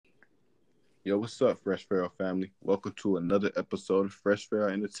Yo, what's up, Fresh Pharaoh family? Welcome to another episode of Fresh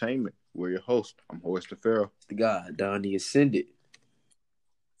Pharaoh Entertainment. We're your host. I'm Horace the Pharaoh. The God, Donnie Ascended.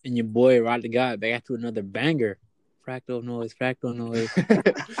 And your boy Rod the God back to another banger. Fractal noise, fractal noise.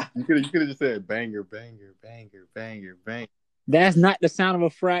 you could have just said banger, banger, banger, banger, banger. That's not the sound of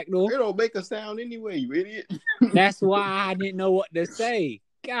a fractal. It don't make a sound anyway, you idiot. That's why I didn't know what to say.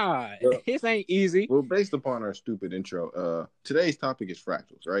 God, Well, this ain't easy. well, based upon our stupid intro, today's topic is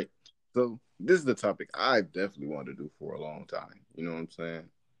fractals, right? So this is the topic I definitely wanted to do for a long time. You know what I'm saying?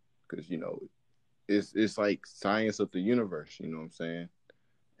 Because it's like science of the universe. You know what I'm saying?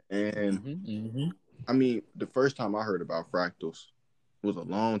 And I mean, the first time I heard about fractals was a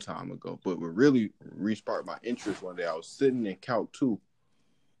long time ago, but what really resparked my interest one day, I was sitting in Calc 2,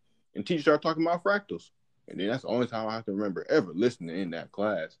 and teacher started talking about fractals. And then that's the only time I can remember ever listening in that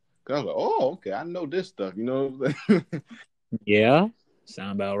class. Because I was like, oh, okay, I know this stuff, you know what I'm saying? Yeah,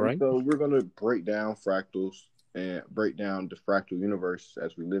 sound about right. So we're going to break down fractals and break down the fractal universe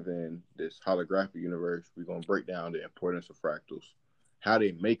as we live in this holographic universe. We're going to break down the importance of fractals, how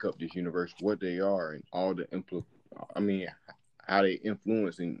they make up this universe, what they are, and all the how they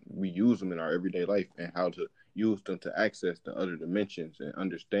influence and we use them in our everyday life, and how to use them to access the other dimensions and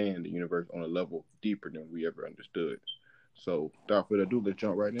understand the universe on a level deeper than we ever understood. So, without further ado, let's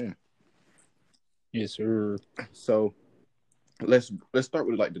jump right in. Yes, sir. So, let's start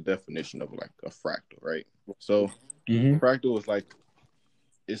with like the definition of like a fractal, right? So, fractal is like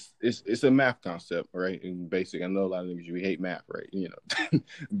it's a math concept, right? In basic, I know a lot of niggas we hate math, right? You know,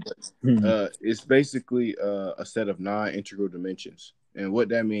 but it's basically a set of non-integral dimensions, and what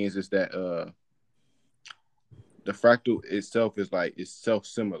that means is that the fractal itself is like it's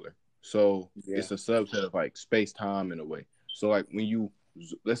self-similar, so it's a subset of like space-time in a way. So like when you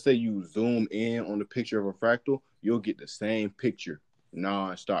let's say you zoom in on the picture of a fractal, you'll get the same picture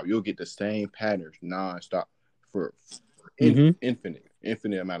non-stop. You'll get the same patterns non-stop for infinite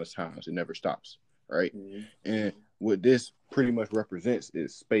amount of times. It never stops, right? And what this pretty much represents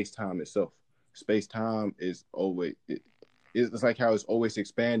is space-time itself. Space-time is always it's like how it's always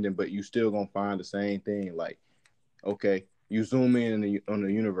expanding, but you still gonna find the same thing. Like, okay, you zoom in on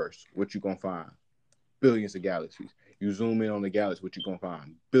the universe, what you gonna find? Billions of galaxies. You zoom in on the galaxy, what you gonna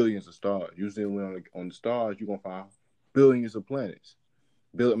find? Billions of stars. You zoom in on the stars, you gonna find billions of planets.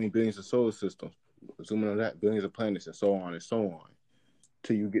 Billions of solar systems. Zooming on that, billions of planets, and so on,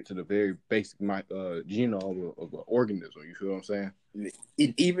 till you get to the very basic genome of an organism. You feel what I'm saying?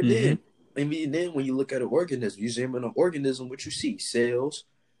 Even then, when you look at an organism, you zoom in on an organism, what you see? Cells.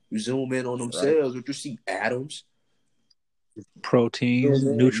 You zoom in on them cells, what you see? Atoms. Proteins,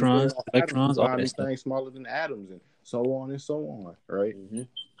 neutrons, electrons, all find that stuff. things smaller than atoms, and so on, right?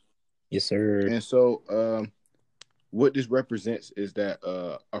 Yes, sir. And so, what this represents is that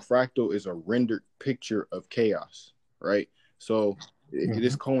a fractal is a rendered picture of chaos, right? So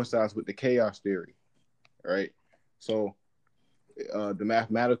this coincides with the chaos theory, right? So the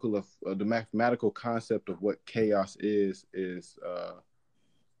mathematical concept of what chaos is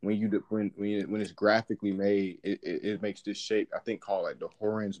when it's graphically made, it makes this shape, I think, called like the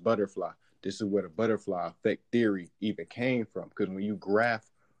Horn's butterfly. This is where the butterfly effect theory even came from, because when you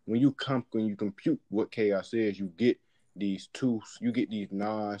compute what chaos is, you get these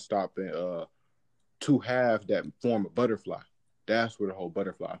non-stop and two halves that form a butterfly. That's where the whole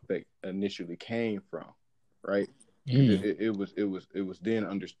butterfly effect initially came from, right? It was then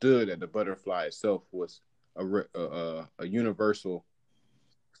understood that the butterfly itself was a universal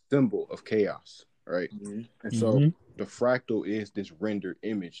symbol of chaos, right? And so the fractal is this rendered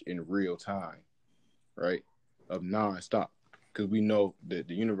image in real time, right, of non-stop, because we know that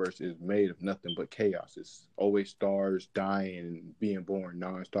the universe is made of nothing but chaos. It's always stars dying and being born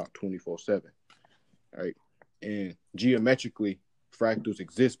non-stop 24/7, right? And geometrically, fractals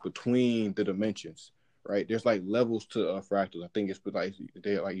exist between the dimensions, right? There's like levels to fractals. I think it's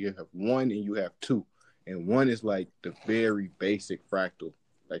like you have one and you have two, and one is like the very basic fractal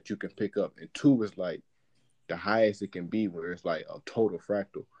that you can pick up, and two is like the highest it can be, where it's like a total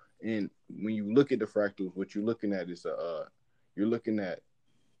fractal. And when you look at the fractals, what you're looking at is you're looking at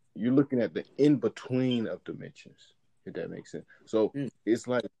the in between of dimensions, if that makes sense. So it's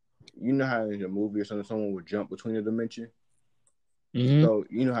like, you know how in a movie or something someone would jump between a dimension. So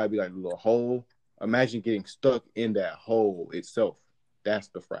you know how it'd be like a little hole. Imagine getting stuck in that hole itself. That's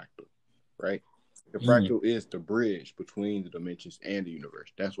the fractal, right? The fractal is the bridge between the dimensions and the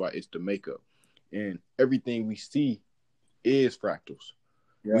universe. That's why it's the makeup. And everything we see is fractals.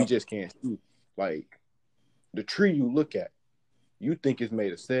 Yeah. We just can't see. Like the tree you look at, you think it's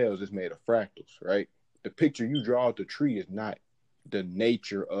made of cells, it's made of fractals, right? The picture you draw of the tree is not the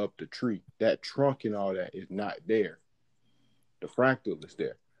nature of the tree. That trunk and all that is not there. The fractal is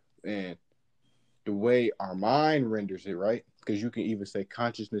there. And the way our mind renders it, right? Because you can even say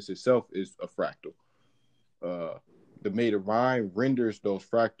consciousness itself is a fractal. The way the mind renders those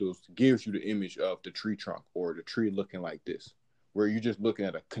fractals gives you the image of the tree trunk or the tree looking like this, where you're just looking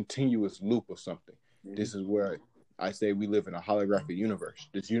at a continuous loop of something. Mm-hmm. This is where I say we live in a holographic universe.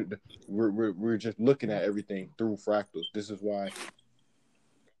 We're just looking at everything through fractals. This is why,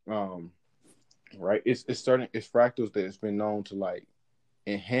 right? It's fractals that it's been known to like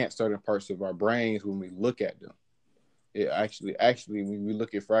enhance certain parts of our brains when we look at them. It actually when we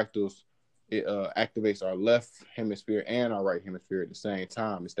look at fractals, it activates our left hemisphere and our right hemisphere at the same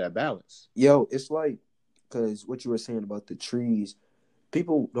time. It's that balance. Yo, it's like, because what you were saying about the trees,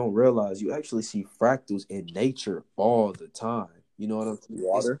 people don't realize you actually see fractals in nature all the time. You know what I'm saying?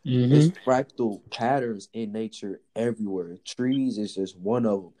 Water. It's fractal patterns in nature everywhere. Trees is just one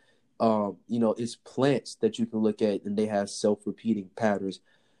of them. It's plants that you can look at and they have self-repeating patterns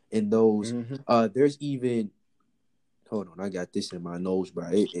in those. Mm-hmm. There's even, hold on, I got this in my nose, bro.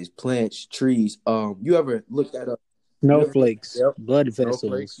 It is plants, trees. You ever looked at a snowflakes, blood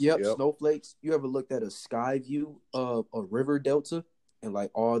vessels? Snowflakes. You ever looked at a sky view of a river delta and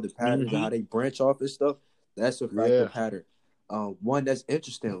like all the patterns and how they branch off and stuff? That's a fractal pattern. One that's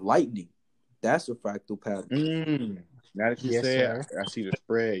interesting, lightning. That's a fractal pattern. Now that you say it, I see the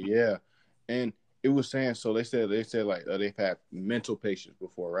spread. Yeah, and it was saying so. They said like they've had mental patients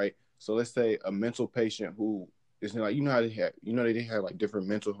before, right? So let's say a mental patient who is like how they have like different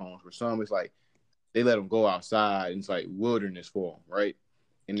mental homes. For some, it's like they let them go outside and it's like wilderness for them, right?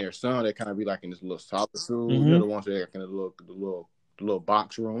 And their son, they kind of be like in this little solitude. You know, the ones that are kind of the little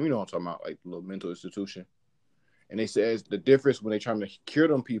box room. You know what I'm talking about, like the little mental institution. And they says the difference when they trying to cure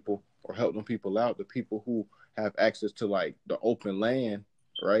them people or help them people out, the people who have access to like the open land,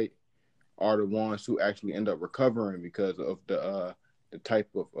 right, are the ones who actually end up recovering because of the type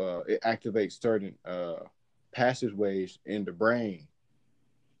of it activates certain passageways in the brain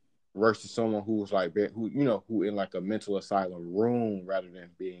versus someone who's like who in like a mental asylum room rather than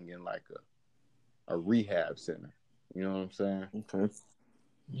being in like a rehab center. You know what I'm saying? Okay.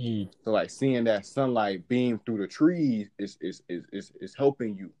 So like seeing that sunlight beam through the trees is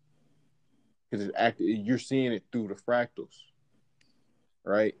helping you because you're seeing it through the fractals,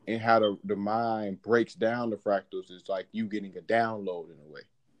 right? And how the mind breaks down the fractals is like you getting a download in a way,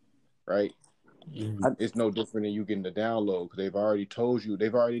 right? It's no different than you getting the download because they've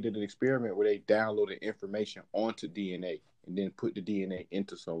already did an experiment where they downloaded information onto DNA and then put the DNA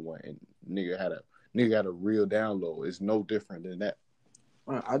into someone and nigga had a real download. It's no different than that.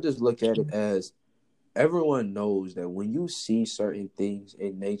 I just look at it as everyone knows that when you see certain things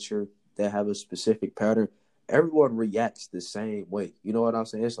in nature that have a specific pattern, everyone reacts the same way. You know what I'm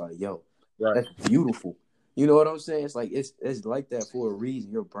saying? It's like, yo, that's beautiful. You know what I'm saying? It's like it's like that for a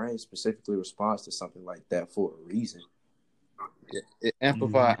reason. Your brain specifically responds to something like that for a reason. It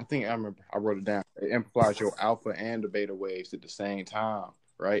amplifies. I think I remember I wrote it down. It amplifies your alpha and the beta waves at the same time,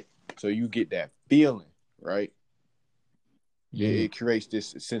 right? So you get that feeling, right? It creates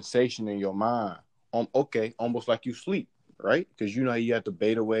this sensation in your mind. Almost like you sleep, right? Because you have the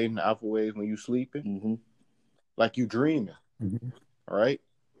beta wave and the alpha waves when you sleeping, like you dreaming, right?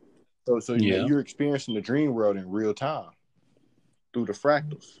 So you're experiencing the dream world in real time through the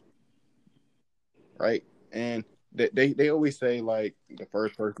fractals, right? And they always say like the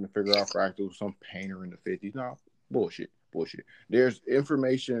first person to figure out fractals was some painter in the 50s. No, bullshit. There's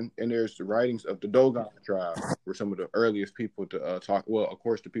information and there's the writings of the Dogon tribe were some of the earliest people to talk. Well, of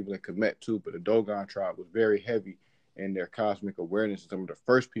course, the people that Kemet too, but the Dogon tribe was very heavy in their cosmic awareness. And some of the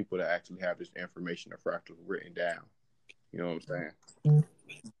first people to actually have this information of fractals written down. You know what I'm saying?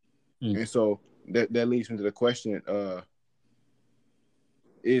 And so that leads me to the question: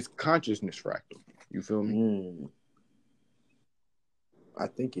 is consciousness fractal? You feel me? I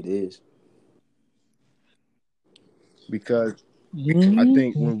think it is. Because I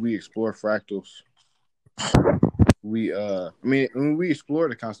think when we explore fractals, when we explore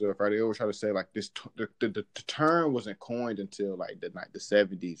the concept of fractal, they always try to say like this. The term wasn't coined until like the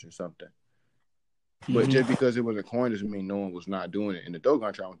 70s or something. But just because it wasn't coined doesn't mean no one was not doing it. And the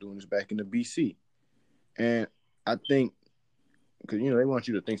Dogon tribe was doing this back in the BC. And I think because they want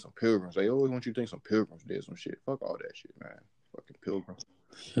you to think some pilgrims. They always want you to think some pilgrims did some shit. Fuck all that shit, man. Fucking pilgrims.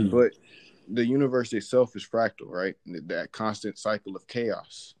 But the universe itself is fractal, right? That constant cycle of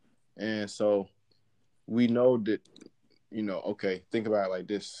chaos. And so we know that, think about it like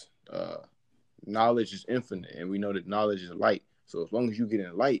this. Knowledge is infinite, and we know that knowledge is light. So as long as you get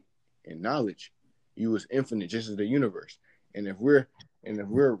in light and knowledge, you is infinite, just as the universe. And if we're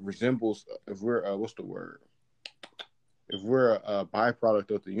resembles, if we're what's the word? If we're a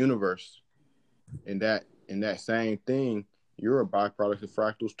byproduct of the universe, in that same thing, you're a byproduct of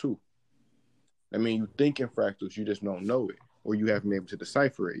fractals too. I mean, you think in fractals, you just don't know it, or you haven't been able to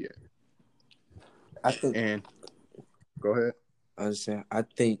decipher it yet. I think. And go ahead. I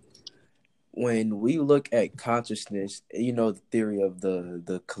think when we look at consciousness, the theory of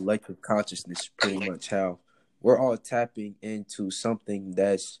the collective consciousness, pretty much how we're all tapping into something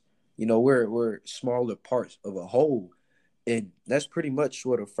that's, we're smaller parts of a whole, and that's pretty much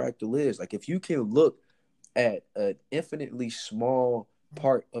what a fractal is. Like if you can look at an infinitely small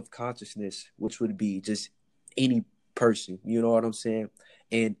part of consciousness, which would be just any person, you know what I'm saying,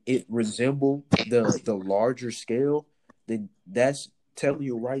 and it resemble the larger scale, then that's telling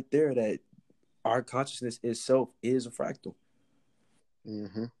you right there that our consciousness itself is a fractal.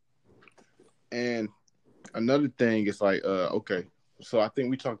 Mm-hmm. And another thing is like, okay, so I think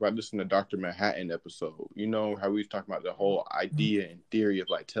we talked about this in the Dr. Manhattan episode. You know how we was talking about the whole idea and theory of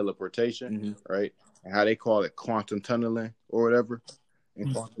like teleportation, Mm-hmm. right? And how they call it quantum tunneling or whatever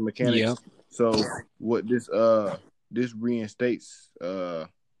in quantum mechanics. Yep. So what this reinstates that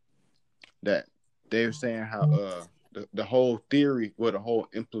they're saying how the whole theory, the whole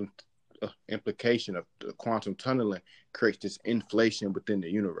implication of the quantum tunneling creates this inflation within the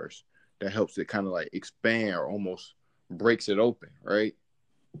universe that helps it kind of like expand or almost breaks it open, right?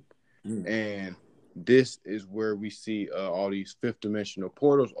 And this is where we see all these fifth dimensional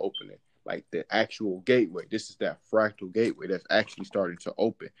portals opening, like the actual gateway. This is that fractal gateway that's actually starting to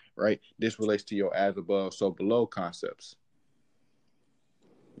open, right? This relates to your as above, so below concepts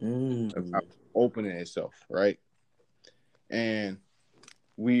about opening itself, right? And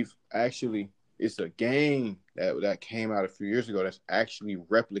we've actually, it's a game that came out a few years ago that's actually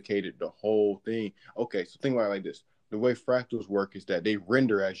replicated the whole thing. Okay, so think about it like this. The way fractals work is that they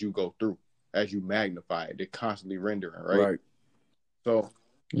render as you go through, as you magnify it. They're constantly rendering, right? Right. So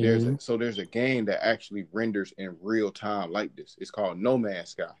there's a game that actually renders in real time like this. It's called No Man's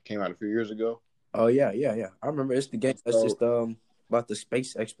Sky. Came out a few years ago. Oh yeah. I remember. It's the game that's So, just about the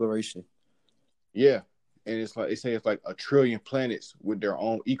space exploration. yeah. And it's like they say it's like 1 trillion planets with their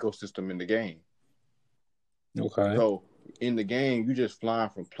own ecosystem in the game. Okay. So in the game, you just flying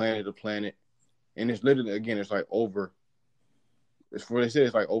from planet to planet, and it's literally again, it's like over. It's what they say.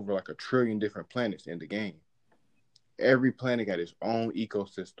 It's like over like 1 trillion different planets in the game. Every planet got its own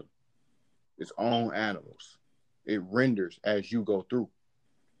ecosystem, its own animals. It renders as you go through.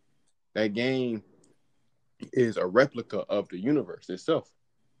 That game is a replica of the universe itself,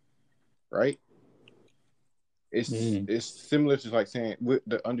 right? It's similar to like saying with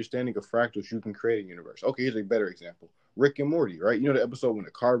the understanding of fractals, you can create a universe. Okay, here's a better example: Rick and Morty, right? You know the episode when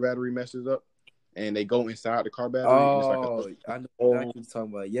the car battery messes up and they go inside the car battery and it's like I know exactly what you're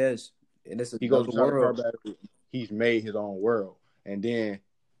talking about. Yes, and it's he goes another inside the car world. battery. He's made his own world, and then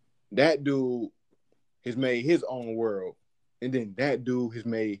that dude has made his own world, and then that dude has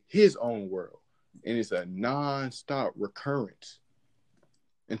made his own world, and it's a non-stop recurrence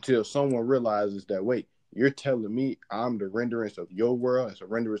until someone realizes that wait, you're telling me I'm the renderance of your world, it's a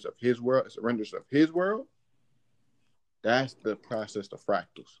renderance of his world, it's a renderance of his world. That's the process of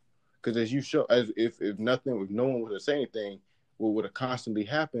fractals. Because as you show, as if no one would have said anything, what would have constantly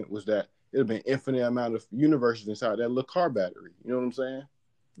happened was that it would have been infinite amount of universes inside that little car battery. You know what I'm saying?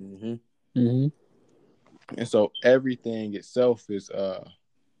 Mm-hmm. Mm-hmm. And so everything itself is a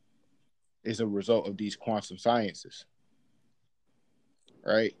result of these quantum sciences,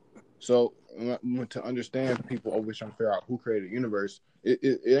 right? So to understand, people always trying to figure out who created the universe.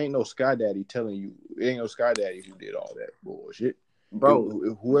 It ain't no Sky Daddy telling you. It ain't no Sky Daddy who did all that bullshit.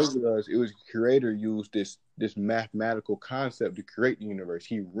 Bro, Whoever it was the creator used this mathematical concept to create the universe.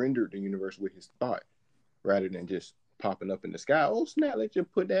 He rendered the universe with his thought rather than just popping up in the sky. Oh snap! Let's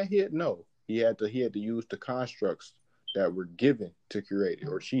just put that here. No, he had to use the constructs that were given to create it,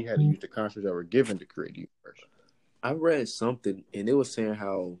 or she had to use the constructs that were given to create the universe. I read something and it was saying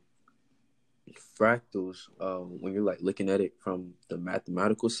how fractals, when you're like looking at it from the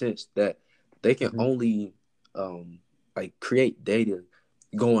mathematical sense, that they can only like create data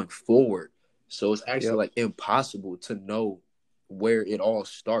going forward. So it's actually like impossible to know where it all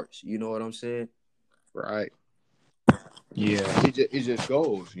starts. You know what I'm saying? Right. Yeah. It just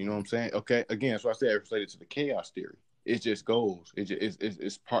goes. You know what I'm saying? Okay. Again, that's why I said it's related to the chaos theory. It just goes.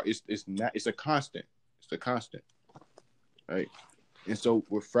 It's part. It's not. It's a constant. It's a constant. Right. And so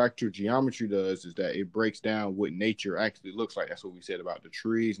what fractal geometry does is that it breaks down what nature actually looks like. That's what we said about the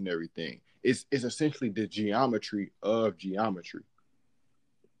trees and everything. It's essentially the geometry of geometry.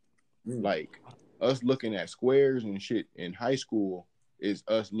 Like us looking at squares and shit in high school it's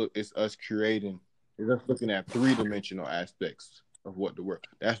us creating, it's us looking at 3-dimensional aspects of what the world.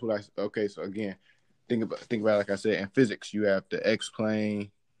 That's what I okay. So again, think about like I said in physics, you have the X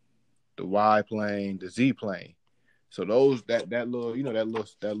plane, the Y plane, the Z plane. So those that little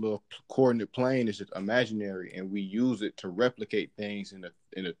that little coordinate plane is just imaginary, and we use it to replicate things in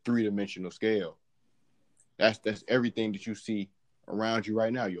a 3-dimensional scale. That's everything that you see around you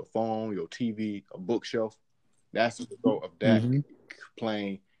right now. Your phone, your TV, a bookshelf. That's the result of that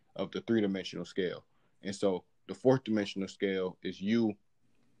plane of the 3-dimensional scale. And so the 4th-dimensional scale is you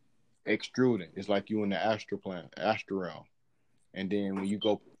extruding. It's like you in the astral realm. And then when you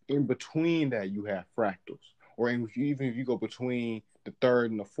go in between that, you have fractals. Or even if you go between the 3rd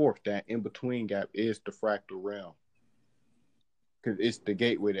and the 4th, that in between gap is the fractal realm, because it's the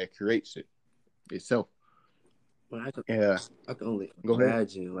gateway that creates it itself. But I can only Go ahead.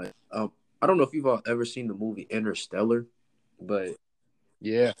 imagine, like, I don't know if you've all ever seen the movie Interstellar, but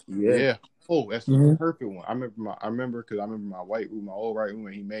Yeah. Oh, that's the perfect one. I remember because I remember my old right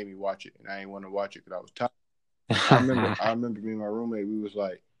roommate. He made me watch it, and I didn't want to watch it because I was tired. I remember me and my roommate. We was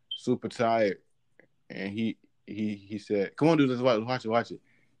like super tired, and he said, "Come on, dude, let's watch it."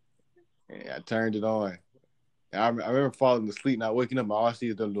 And I turned it on. And I remember falling asleep, not waking up. All I see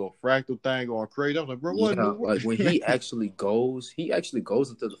is the little fractal thing going crazy. I was like, "Bro, what in the world?" Like when he actually goes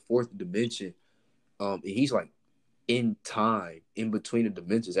into the 4th dimension. And he's like in time, in between the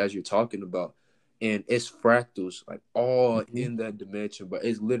dimensions, as you're talking about, and it's fractals like all in that dimension, but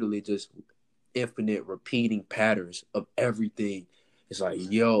it's literally just infinite repeating patterns of everything. It's like,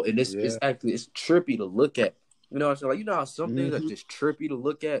 yo, and it's trippy to look at. You know what I'm saying? Like, you know how some things are just trippy to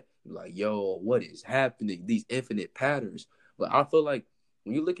look at? Like, yo, what is happening? These infinite patterns. But I feel like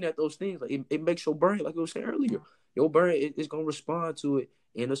when you're looking at those things, like it makes your brain, like I was saying earlier, your brain is gonna respond to it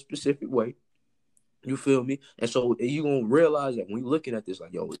in a specific way. You feel me? And so you're gonna realize that when you're looking at this,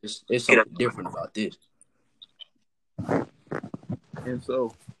 like, yo, it's something different about this. And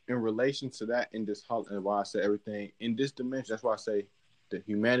so, in relation to that, and why I say everything in this dimension, that's why I say that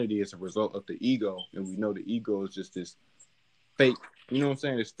humanity is a result of the ego, and we know the ego is just this fake, you know what I'm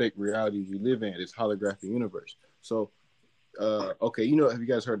saying? This fake reality we live in, this holographic universe. So, okay, have you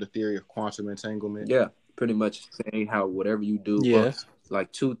guys heard the theory of quantum entanglement? Yeah, pretty much saying how whatever you do,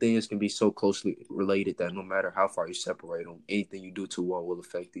 like two things can be so closely related that no matter how far you separate them, anything you do to one will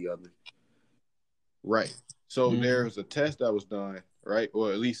affect the other. Right. So there was a test that was done, right?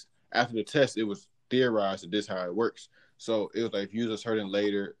 Or at least after the test, it was theorized that this is how it works. So it was like, if you use a certain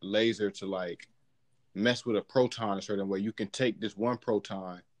laser to like mess with a proton a certain way, you can take this one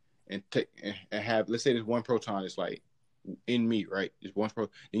proton and have, let's say this one proton is like in me, right? This one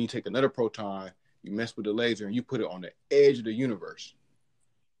proton. Then you take another proton, you mess with the laser, and you put it on the edge of the universe.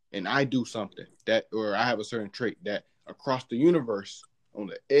 And I do something or I have a certain trait that across the universe, on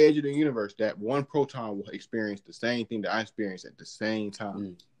the edge of the universe, that one proton will experience the same thing that I experience at the same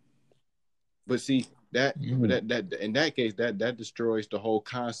time. But see, that in that case, that destroys the whole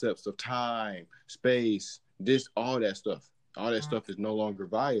concepts of time, space, all that stuff. All that stuff is no longer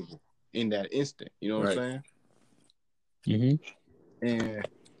viable in that instant. You know what I'm saying? And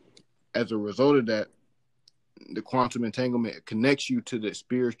as a result of that, the quantum entanglement connects you to the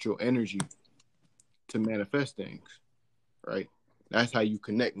spiritual energy to manifest things, right? That's how you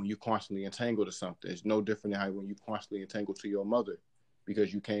connect when you constantly entangle to something. It's no different than how when you constantly entangle to your mother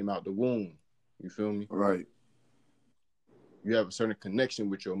because you came out the womb. You feel me? Right. You have a certain connection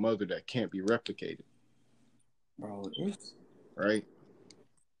with your mother that can't be replicated. Bro, right?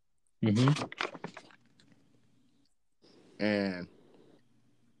 And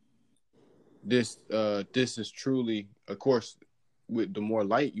this is truly, of course, with the more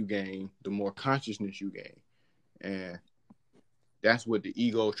light you gain, the more consciousness you gain. And that's what the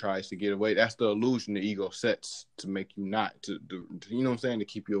ego tries to get away. That's the illusion the ego sets to make you not to you know what I'm saying, to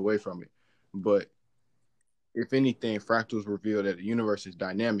keep you away from it. But if anything, fractals reveal that the universe is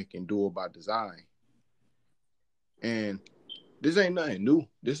dynamic and dual by design. And this ain't nothing new.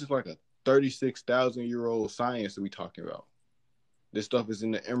 This is like a 36,000-year-old science that we talking about. This stuff is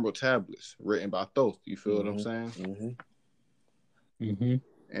in the Emerald Tablets written by Thoth. You feel what I'm saying?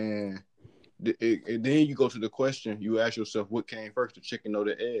 And then you go to the question, you ask yourself, what came first, the chicken or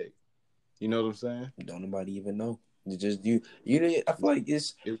the egg? You know what I'm saying? Don't nobody even know. It's just you know, I feel like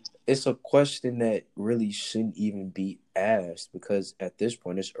it's a question that really shouldn't even be asked because at this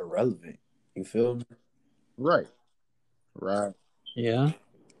point it's irrelevant. You feel me? Right. Yeah.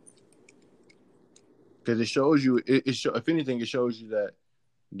 Because it shows you, if anything, it shows you that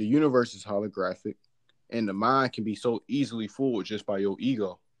the universe is holographic and the mind can be so easily fooled just by your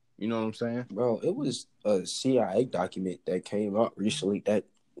ego. You know what I'm saying? Bro, it was a CIA document that came out recently that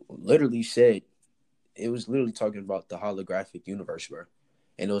literally said it was literally talking about the holographic universe, bro.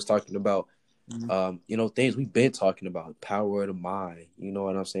 And it was talking about things we've been talking about, power of the mind, you know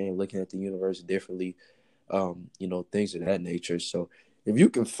what I'm saying? Looking at the universe differently, things of that nature. So if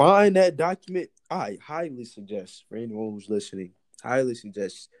you can find that document, I highly suggest for anyone who's listening, highly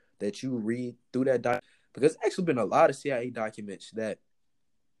suggest that you read through that document because there's actually been a lot of CIA documents that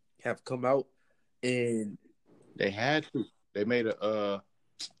have come out and They had to. They made a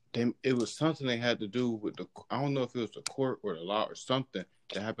it was something they had to do with I don't know if it was the court or the law or something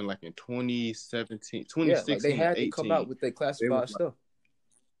that happened like in 2017, yeah, like they 2016 or had to come out 18. with their They was classified like, stuff.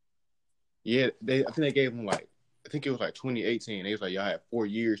 yeah, I think they gave them like, I think it was like 2018. They was like, y'all had 4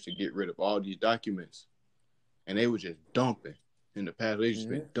 years to get rid of all these documents. And they were just dumping in the past. They just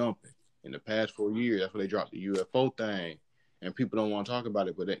been dumping in the past 4 years. That's why they dropped the UFO thing. And people don't want to talk about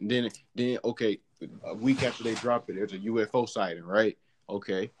it. But then, okay, a week after they drop it, there's a UFO sighting, right?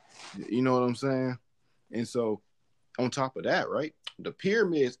 Okay. You know what I'm saying? And so on top of that, right, the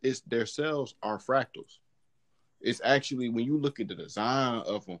pyramids themselves are fractals. It's actually, when you look at the design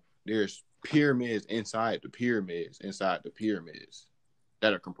of them, there's pyramids inside the pyramids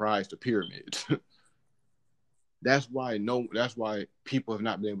that are comprised of pyramids. That's why people have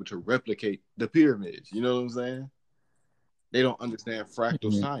not been able to replicate the pyramids. You know what I'm saying? They don't understand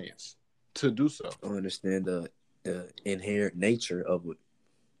fractal science to do so. I understand the inherent nature of it.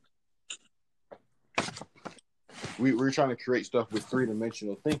 We're trying to create stuff with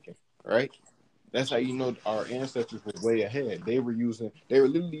 3-dimensional thinking, right? That's how you know our ancestors were way ahead. They were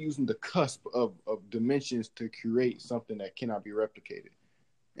literally using the cusp of dimensions to create something that cannot be replicated.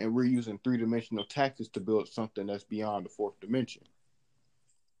 And we're using 3-dimensional tactics to build something that's beyond the 4th dimension.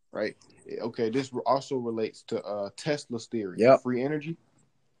 Right? Okay, this also relates to Tesla's theory of free energy,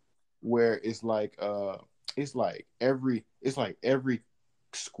 where it's like every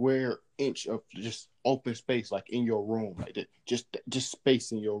square inch of just open space, like in your room, like that, just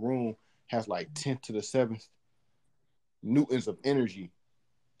space in your room has like 10 to the 7th newtons of energy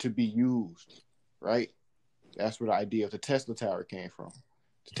to be used, right? That's where the idea of the Tesla Tower came from.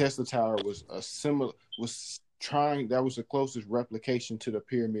 The Tesla Tower was that was the closest replication to the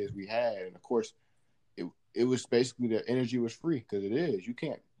pyramids we had. And of course, it was basically the energy was free, because it is. You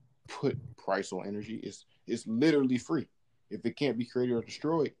can't put price on energy. It's literally free. If it can't be created or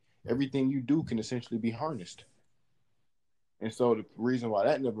destroyed, everything you do can essentially be harnessed. And so the reason why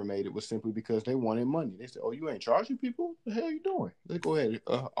that never made it was simply because they wanted money. They said, "Oh, you ain't charging people? What the hell are you doing? Let's go ahead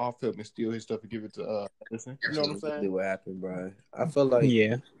off him and steal his stuff and give it to Edison." You know what I'm saying? What happened, bro? I feel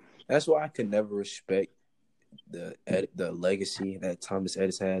like that's why I could never respect the legacy that Thomas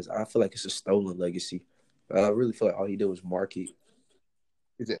Edison has. I feel like it's a stolen legacy. I really feel like all he did was market.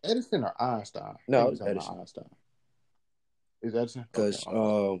 Is it Edison or Einstein? No, it's Edison. Einstein. Is Edison? Because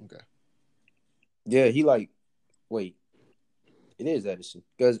okay. Yeah, wait. It is Edison.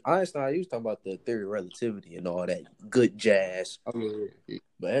 Because Einstein, he was talking about the theory of relativity and all that good jazz. Oh, yeah.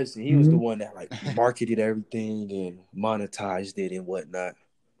 But Edison, he was the one that like marketed everything and monetized it and whatnot.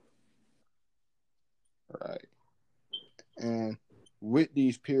 Right. And with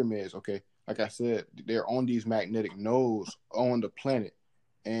these pyramids, okay, like I said, they're on these magnetic nodes on the planet.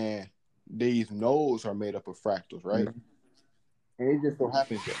 And these nodes are made up of fractals, right? Mm-hmm. And it just so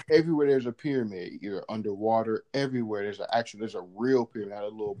happens that everywhere there's a pyramid, either underwater, everywhere there's a real pyramid, not a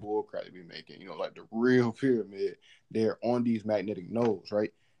little bull crap to be making, like the real pyramid. They're on these magnetic nodes,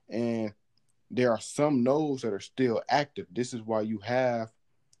 right? And there are some nodes that are still active. This is why you have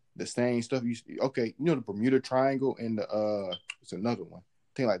the same stuff. The Bermuda Triangle and it's another one.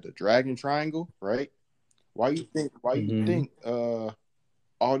 I think like the Dragon Triangle, right? Why you think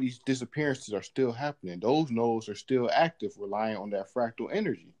all these disappearances are still happening? Those nodes are still active, relying on that fractal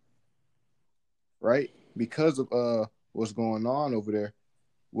energy, right? Because of what's going on over there,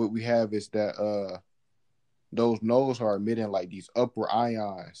 what we have is that those nodes are emitting like these upward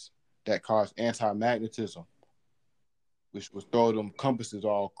ions that cause anti-magnetism, which will throw them compasses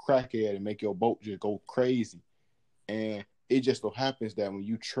all crackhead and make your boat just go crazy. And it just so happens that when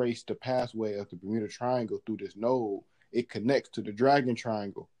you trace the pathway of the Bermuda Triangle through this node, it connects to the Dragon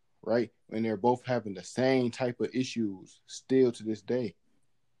Triangle, right? And they're both having the same type of issues still to this day,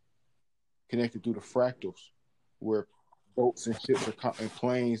 connected through the fractals, where boats and ships and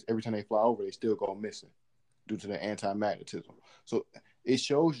planes, every time they fly over, they still go missing due to the anti-magnetism. So it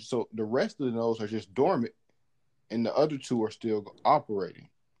shows you, so the rest of the nodes are just dormant, and the other two are still operating.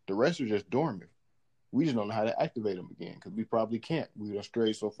 The rest are just dormant. We just don't know how to activate them again, because we probably can't. We done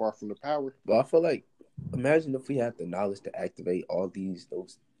strayed so far from the power. But I feel like, imagine if we had the knowledge to activate all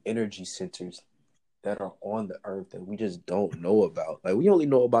those energy centers that are on the earth that we just don't know about. Like we only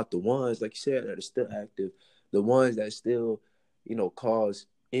know about the ones, like you said, that are still active, the ones that still, cause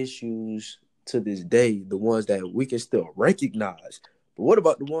issues to this day, the ones that we can still recognize. But what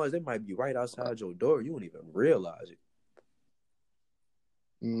about the ones that might be right Right. outside your door? You don't even realize it.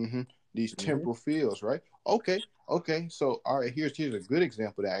 These Mm-hmm. temporal fields, right? Okay, okay. So, all right, here's a good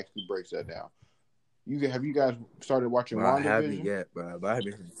example that actually breaks that down. Have you guys started watching Well, I haven't WandaVision? yet, but I've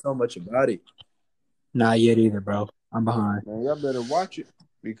been hearing so much about it. Not yet either, bro. I'm behind. Man, y'all better watch it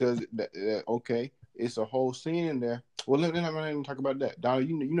because okay, it's a whole scene in there. Well, let me not even talk about that. Donald,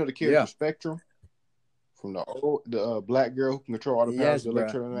 you know the character Yeah. Spectrum from the black girl who can control all the powers, Yes, the bro.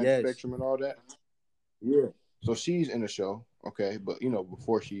 electromagnetic Yes. spectrum, and all that. Yeah. So she's in the show, okay, but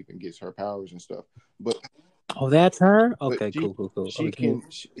before she even gets her powers and stuff, but Oh, that's her. but Okay, she cool, cool, cool. she Okay. can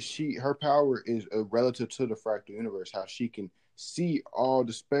her power is relative to the fractal universe. How she can see all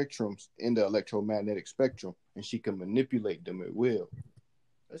the spectrums in the electromagnetic spectrum, and she can manipulate them at will.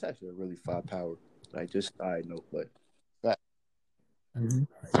 That's actually a really fine power. Like just side note, but Mm-hmm.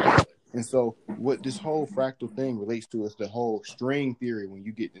 And so, what this whole fractal thing relates to is the whole string theory. When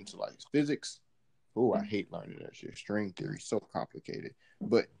you get into like physics, oh, I hate learning that shit. String theory, so complicated.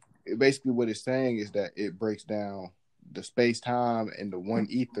 But basically, what it's saying is that it breaks down the space time and the one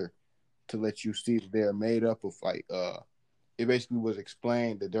ether to let you see that they're made up of like It basically was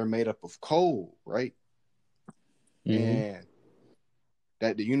explained that they're made up of coal, right? Mm-hmm. And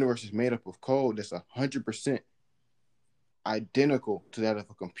that the universe is made up of code that's 100% identical to that of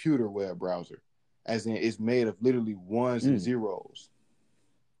a computer web browser, as in it's made of literally ones and zeros,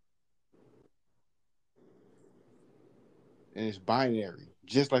 and it's binary,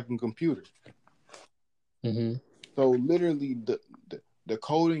 just like a computer. Mm-hmm. So literally, the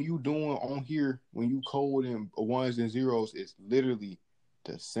coding you doing on here when you code in ones and zeros is literally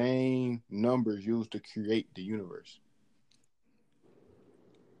the same numbers used to create the universe.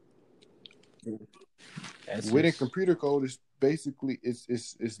 That's Within just. computer code, is basically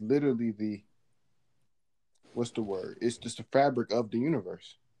it's literally the what's the word? It's just the fabric of the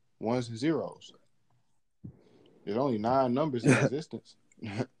universe, ones and zeros. There's only 9 numbers in existence.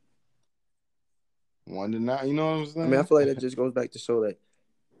 1 to 9. You know what I'm I mean, I saying? feel like that just goes back to show that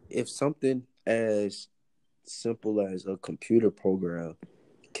if something as simple as a computer program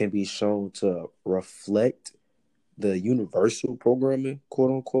can be shown to reflect the universal programming,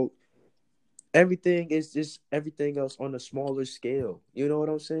 quote unquote, everything is just everything else on a smaller scale. You know what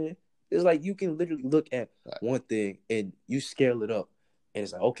I'm saying? It's like you can literally look at one thing and you scale it up, and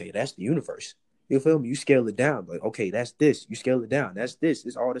it's like, okay, that's the universe. You feel me? You scale it down, like, okay, that's this. You scale it down, that's this.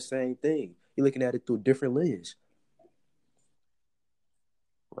 It's all the same thing. You're looking at it through a different lens.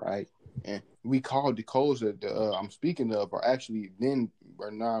 Right. And we call the codes that I'm speaking of are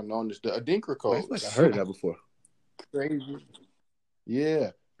now known as the Adinkra Well, I feel like I codes. heard of that before. Crazy.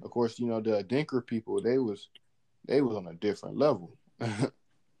 Yeah. Of course, the Adinkra people, they was on a different level.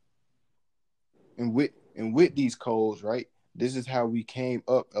 and with these codes, right? This is how we came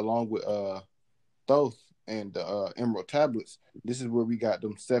up along with Thoth and the Emerald Tablets. This is where we got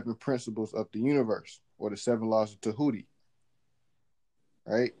them 7 principles of the universe, or the 7 laws of Tahuti,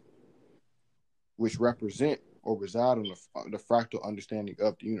 right? Which represent or reside on the fractal understanding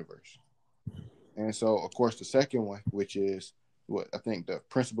of the universe. And so, of course, the second one, which is what I think the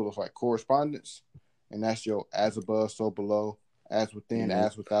principle of like correspondence, and that's your as above, so below, as within, Mm-hmm.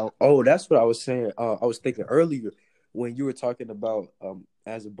 as without. Oh, that's what I was saying. I was thinking earlier when you were talking about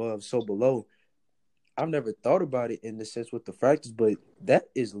as above, so below. I've never thought about it in the sense with the fractals, but that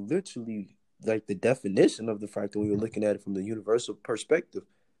is literally like the definition of the fractal when you're looking at it from the universal perspective.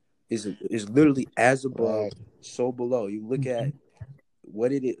 Is literally as above, Right, so below. You look at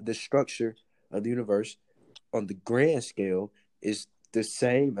what it is, the structure of the universe on the grand scale is the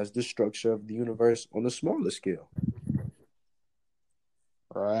same as the structure of the universe on the smaller scale.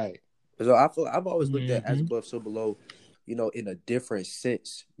 right, So I feel I've always looked at as Mm-hmm. above, so below, in a different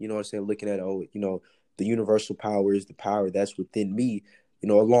sense. You know what I'm saying? Looking at the universal power is the power that's within me,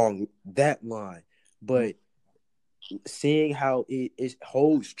 along that line. But seeing how it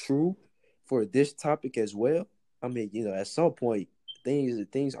holds true for this topic as well, I mean, at some point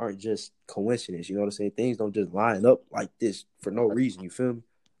things aren't just coincidence. You know what I'm saying? Things don't just line up like this for no right. reason. You feel me?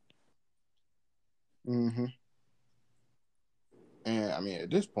 Mm-hmm. And I mean, at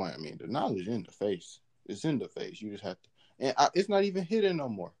this point, I mean, the knowledge in the face. It's in the face. You just have to, and it's not even hidden no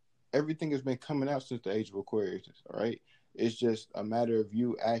more. Everything has been coming out since the age of Aquarius. All right, it's just a matter of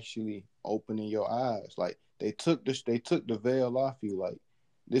you actually opening your eyes. Like they took the veil off you. Like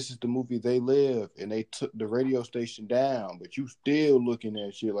This is the movie They Live, and they took the radio station down, but you still looking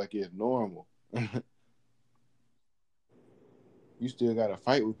at shit like it's normal. You still got to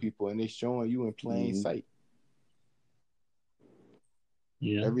fight with people, and they showing you in plain sight.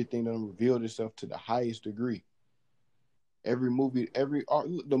 Yeah. Everything done revealed itself to the highest degree. Every movie,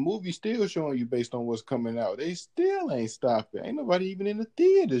 the movie still showing you based on what's coming out. They still ain't stopping. Ain't nobody even in the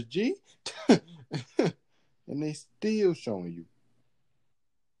theaters, G. And they still showing you.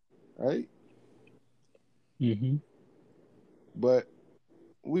 Right? Mm-hmm. But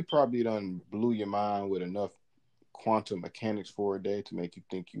we probably done blew your mind with enough quantum mechanics for a day to make you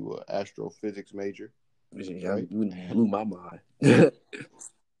think you an astrophysics major. Right? You blew my mind.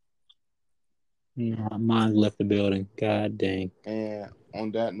 Mine's left the building. God dang. And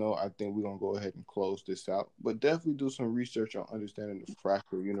on that note, I think we're gonna go ahead and close this out. But definitely do some research on understanding the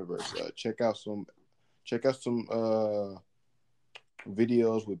fractal universe. Check out some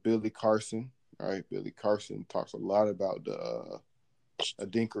videos with Billy Carson. Right, Billy Carson talks a lot about the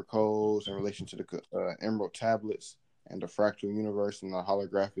Adinker codes in relation to the Emerald tablets and the fractal universe and the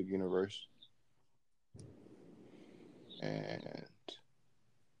holographic universe. And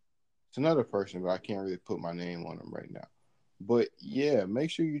it's another person, but I can't really put my name on him right now. But yeah, make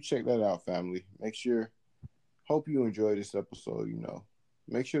sure you check that out, family. Hope you enjoy this episode,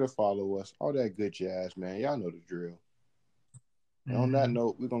 Make sure to follow us. All that good jazz, man. Y'all know the drill. And on that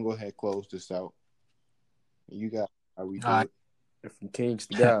note, we're going to go ahead and close this out. And you got how we do it. From kings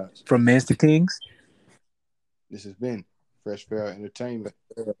to gods. From men to kings. This has been Fresh Fair Entertainment.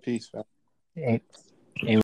 Peace, fam. Hey.